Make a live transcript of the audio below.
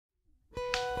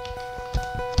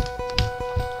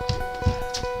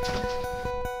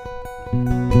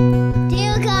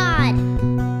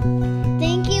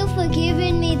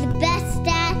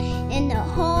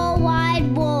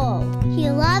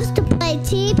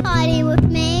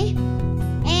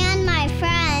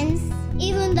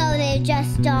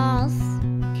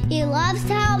loves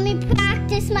to help me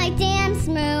practice my dance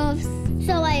moves,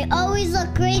 so I always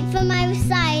look great for my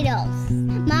recitals.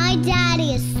 My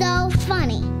daddy is so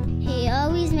funny. He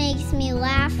always makes me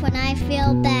laugh when I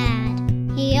feel bad.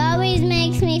 He always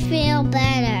makes me feel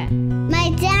better. My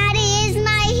daddy is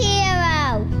my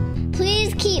hero.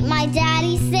 Please keep my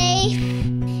daddy safe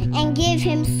and give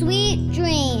him sweet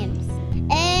dreams.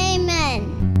 Amen.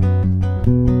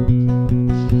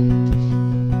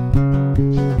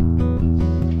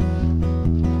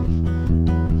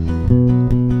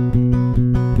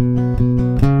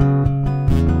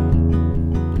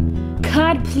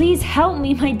 God, please help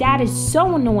me. My dad is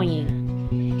so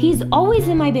annoying. He's always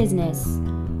in my business.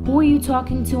 Who are you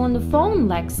talking to on the phone,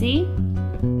 Lexi?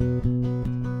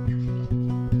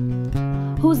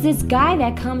 Who's this guy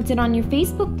that commented on your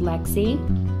Facebook, Lexi?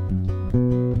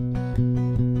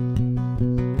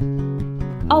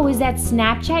 Oh, is that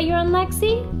Snapchat you're on,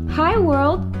 Lexi? Hi,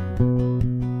 world.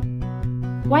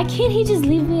 Why can't he just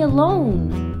leave me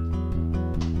alone?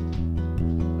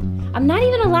 I'm not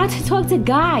even allowed to talk to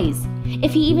guys.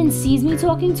 If he even sees me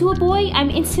talking to a boy, I'm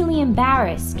instantly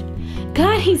embarrassed.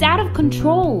 God, he's out of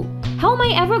control. How am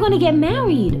I ever going to get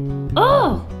married?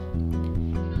 Ugh!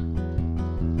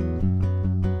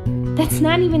 That's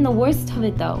not even the worst of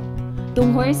it though. The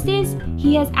worst is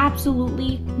he has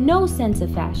absolutely no sense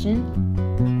of fashion.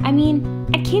 I mean,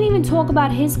 I can't even talk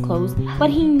about his clothes, but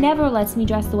he never lets me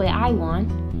dress the way I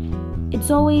want. It's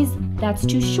always, that's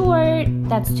too short,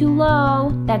 that's too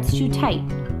low, that's too tight.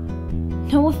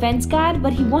 No offense, God,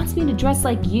 but he wants me to dress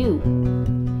like you.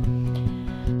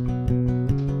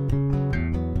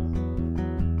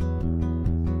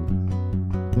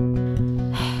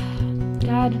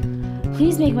 God,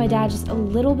 please make my dad just a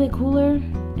little bit cooler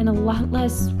and a lot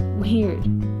less weird.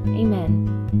 Amen.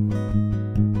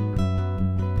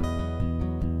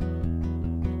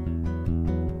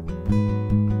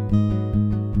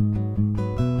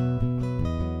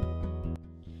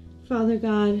 Father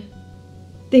God,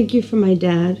 thank you for my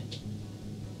dad.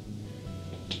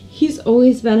 He's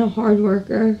always been a hard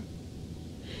worker.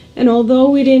 And although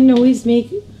we didn't always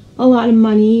make a lot of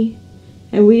money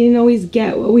and we didn't always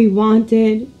get what we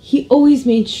wanted, he always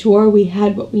made sure we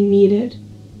had what we needed.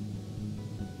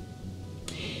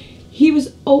 He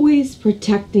was always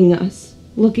protecting us,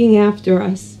 looking after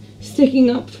us, sticking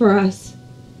up for us,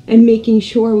 and making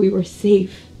sure we were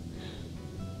safe.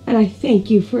 And I thank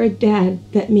you for a dad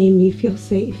that made me feel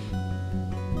safe.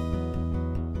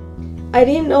 I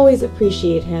didn't always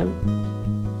appreciate him,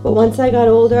 but once I got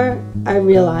older, I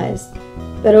realized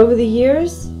that over the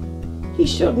years, he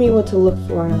showed me what to look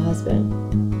for in a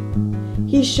husband.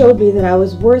 He showed me that I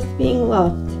was worth being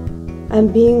loved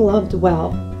and being loved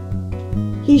well.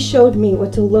 He showed me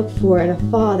what to look for in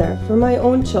a father for my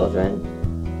own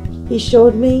children. He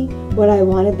showed me what I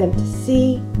wanted them to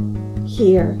see,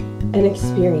 hear, and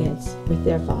experience with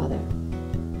their father.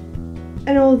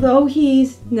 And although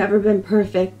he's never been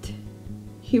perfect,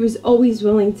 he was always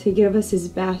willing to give us his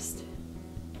best.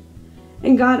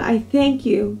 And God, I thank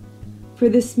you for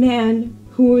this man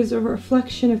who is a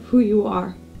reflection of who you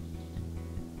are,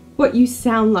 what you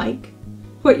sound like,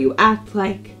 what you act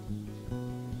like.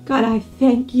 God, I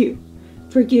thank you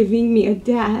for giving me a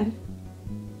dad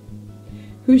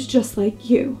who's just like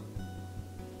you.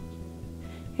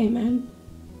 Amen.